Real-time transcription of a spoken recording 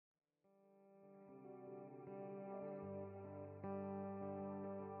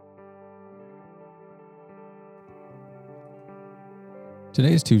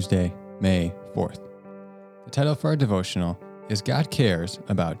Today is Tuesday, May 4th. The title for our devotional is God Cares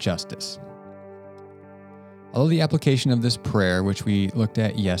About Justice. Although the application of this prayer, which we looked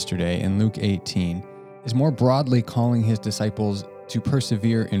at yesterday in Luke 18, is more broadly calling his disciples to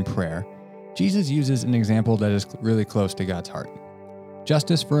persevere in prayer, Jesus uses an example that is really close to God's heart.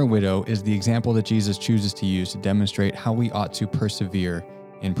 Justice for a widow is the example that Jesus chooses to use to demonstrate how we ought to persevere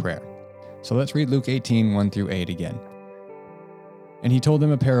in prayer. So let's read Luke 18, 1 through 8 again. And he told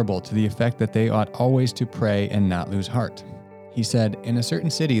them a parable to the effect that they ought always to pray and not lose heart. He said, "In a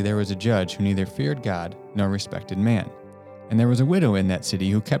certain city there was a judge who neither feared God nor respected man. And there was a widow in that city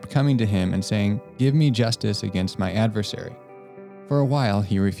who kept coming to him and saying, 'Give me justice against my adversary.' For a while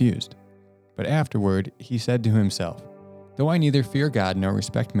he refused. But afterward he said to himself, 'Though I neither fear God nor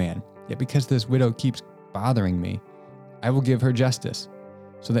respect man, yet because this widow keeps bothering me, I will give her justice,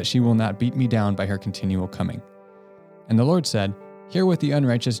 so that she will not beat me down by her continual coming.' And the Lord said, 'Hear what the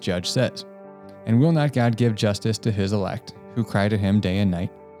unrighteous judge says. And will not God give justice to his elect, who cry to him day and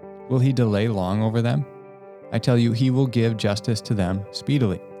night? Will he delay long over them? I tell you, he will give justice to them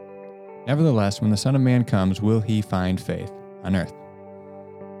speedily. Nevertheless, when the Son of Man comes, will he find faith on earth?'"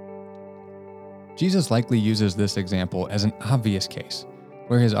 Jesus likely uses this example as an obvious case,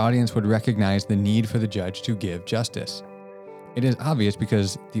 where his audience would recognize the need for the judge to give justice. It is obvious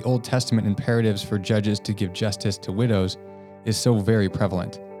because the Old Testament imperatives for judges to give justice to widows is so very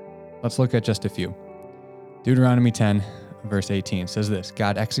prevalent. Let's look at just a few. Deuteronomy 10, verse 18 says this,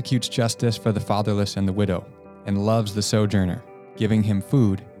 "God executes justice for the fatherless and the widow, and loves the sojourner, giving him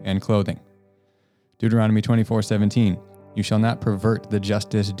food and clothing." Deuteronomy 24:17, "You shall not pervert the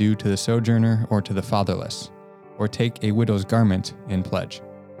justice due to the sojourner or to the fatherless, or take a widow's garment in pledge."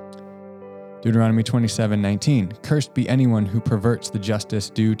 Deuteronomy 27:19, "Cursed be anyone who perverts the justice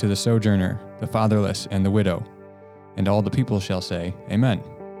due to the sojourner, the fatherless, and the widow." And all the people shall say, "Amen."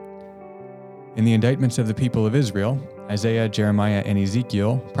 In the indictments of the people of Israel, Isaiah, Jeremiah, and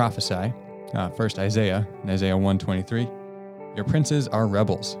Ezekiel prophesy, first Isaiah, in Isaiah 1:23, "Your princes are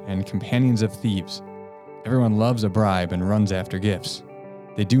rebels and companions of thieves. Everyone loves a bribe and runs after gifts.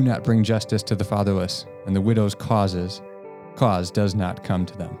 They do not bring justice to the fatherless, and the widow's cause does not come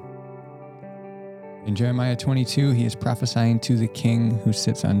to them." In Jeremiah 22, he is prophesying to the king who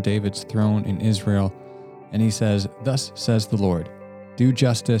sits on David's throne in Israel, and he says, "Thus says the Lord, do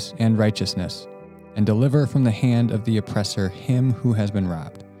justice and righteousness, and deliver from the hand of the oppressor him who has been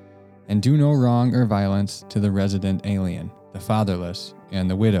robbed, and do no wrong or violence to the resident alien, the fatherless, and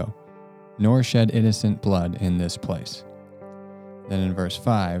the widow, nor shed innocent blood in this place." Then in verse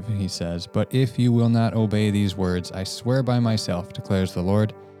 5, he says, "But if you will not obey these words, I swear by myself, declares the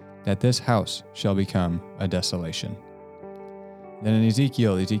Lord, that this house shall become a desolation." Then in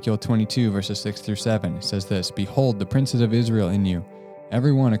Ezekiel 22, verses 6 through 7, it says this, "Behold, the princes of Israel in you,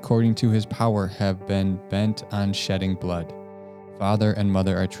 every one according to his power, have been bent on shedding blood. Father and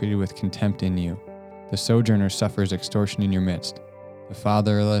mother are treated with contempt in you. The sojourner suffers extortion in your midst. The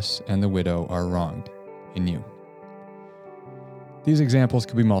fatherless and the widow are wronged in you." These examples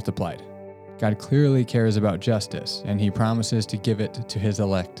could be multiplied. God clearly cares about justice, and he promises to give it to his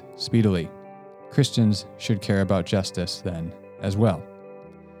elect speedily. Christians should care about justice then as well.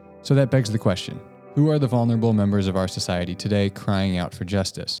 So that begs the question, who are the vulnerable members of our society today crying out for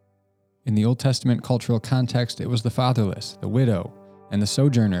justice? In the Old Testament cultural context, it was the fatherless, the widow, and the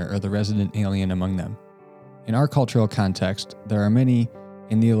sojourner or the resident alien among them. In our cultural context, there are many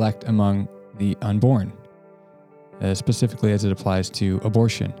in the elect among the unborn, specifically as it applies to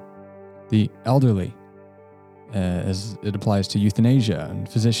abortion, the elderly, as it applies to euthanasia and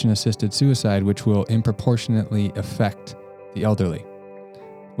physician-assisted suicide, which will disproportionately affect the elderly.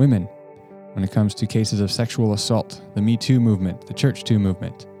 Women, when it comes to cases of sexual assault, the Me Too movement, the Church Too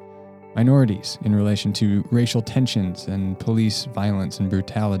movement. Minorities in relation to racial tensions and police violence and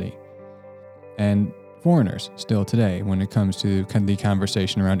brutality. And foreigners still today when it comes to the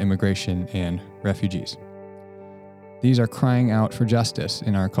conversation around immigration and refugees. These are crying out for justice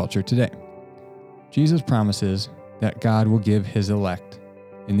in our culture today. Jesus promises that God will give his elect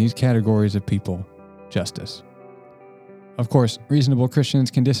in these categories of people justice. Of course, reasonable Christians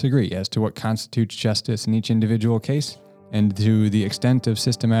can disagree as to what constitutes justice in each individual case and to the extent of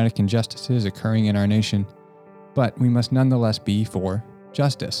systematic injustices occurring in our nation, but we must nonetheless be for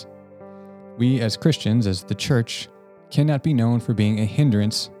justice. We as Christians, as the church, cannot be known for being a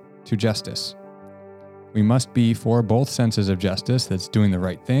hindrance to justice. We must be for both senses of justice, that's doing the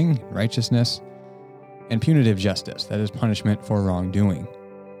right thing, righteousness, and punitive justice, that is punishment for wrongdoing.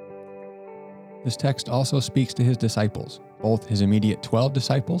 This text also speaks to his disciples, both his immediate 12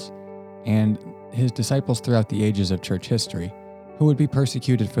 disciples and his disciples throughout the ages of church history, who would be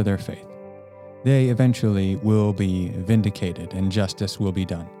persecuted for their faith. They eventually will be vindicated and justice will be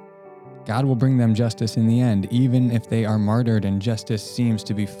done. God will bring them justice in the end, even if they are martyred and justice seems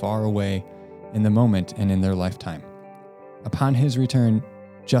to be far away in the moment and in their lifetime. Upon his return,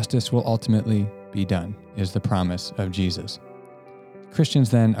 justice will ultimately be done, is the promise of Jesus.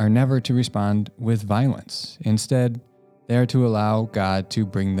 Christians then are never to respond with violence. Instead, they are to allow God to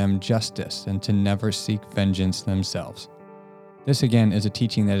bring them justice and to never seek vengeance themselves. This again is a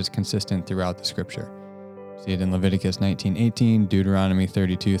teaching that is consistent throughout the scripture. See it in Leviticus 19:18, Deuteronomy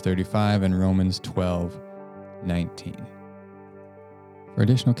 32:35, and Romans 12:19. For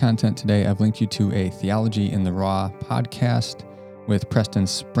additional content today, I've linked you to a Theology in the Raw podcast with Preston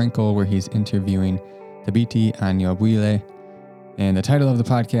Sprinkle, where he's interviewing Thabiti Anyabwile. And the title of the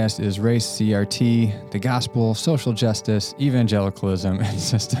podcast is Race, CRT, the Gospel, Social Justice, Evangelicalism, and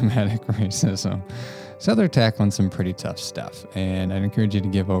Systematic Racism. So they're tackling some pretty tough stuff, and I'd encourage you to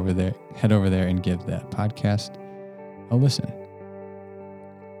head over there and give that podcast a listen.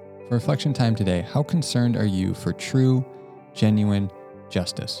 For reflection time today, how concerned are you for true, genuine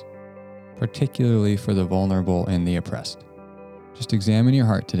justice, particularly for the vulnerable and the oppressed? Just examine your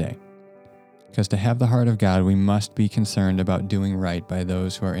heart today, because to have the heart of God, we must be concerned about doing right by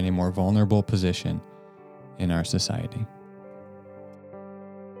those who are in a more vulnerable position in our society.